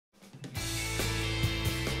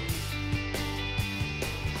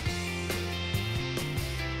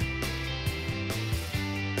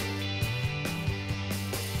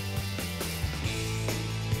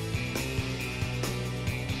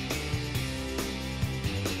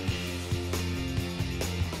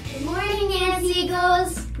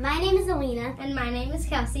Eagles! My name is Alina. And my name is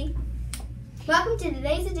Kelsey. Welcome to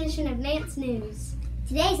today's edition of Nance News.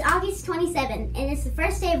 Today is August 27th, and it's the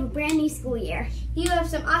first day of a brand new school year. You have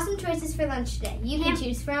some awesome choices for lunch today. You can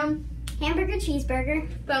choose from hamburger cheeseburger,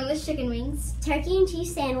 boneless chicken wings, turkey and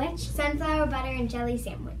cheese sandwich, sunflower butter and jelly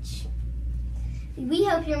sandwich. We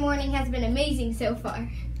hope your morning has been amazing so far.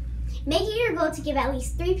 Make it your goal to give at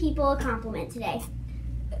least 3 people a compliment today.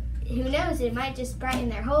 Who knows, it might just brighten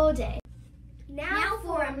their whole day. Now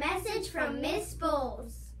for a message from Miss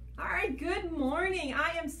Bowles. All right, good morning.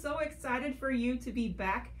 I am so excited for you to be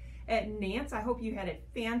back at Nance. I hope you had a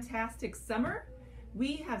fantastic summer.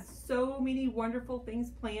 We have so many wonderful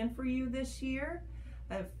things planned for you this year.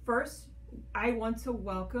 First, I want to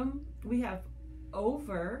welcome, we have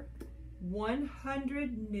over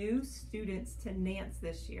 100 new students to Nance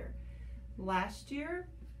this year. Last year,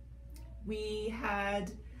 we had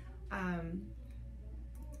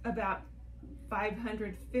about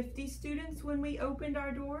 550 students when we opened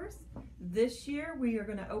our doors. This year, we are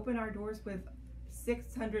going to open our doors with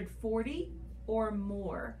 640 or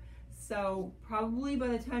more. So probably by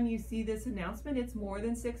the time you see this announcement, it's more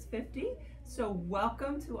than 650. So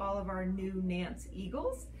welcome to all of our new Nance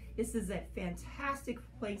Eagles. This is a fantastic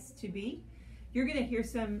place to be. You're going to hear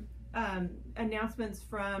some announcements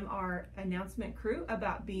from our announcement crew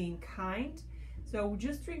about being kind. So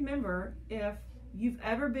just remember, if you've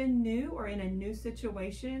ever been new or in a new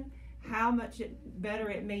situation, how much better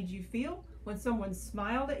it made you feel when someone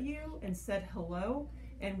smiled at you and said hello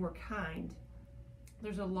and were kind.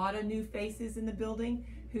 There's a lot of new faces in the building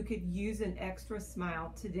who could use an extra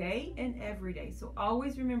smile today and every day. So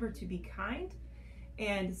always remember to be kind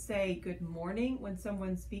and say good morning when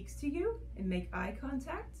someone speaks to you and make eye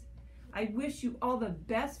contact. I wish you all the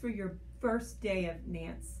best for your first day of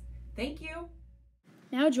Nance. Thank you.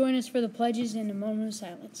 Now join us for the pledges and a moment of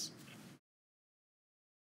silence.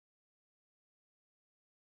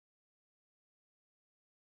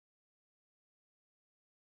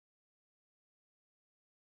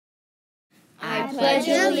 I pledge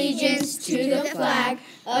allegiance to the flag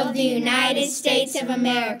of the United States of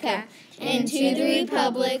America and to the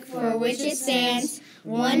republic for which it stands,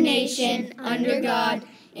 one nation, under God,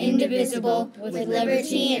 indivisible, with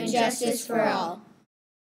liberty and justice for all.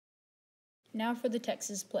 Now for the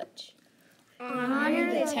Texas Pledge.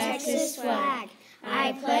 Honor the Texas flag.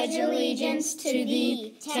 I pledge allegiance to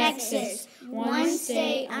thee, Texas, one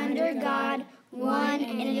state under God, one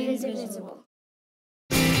and indivisible.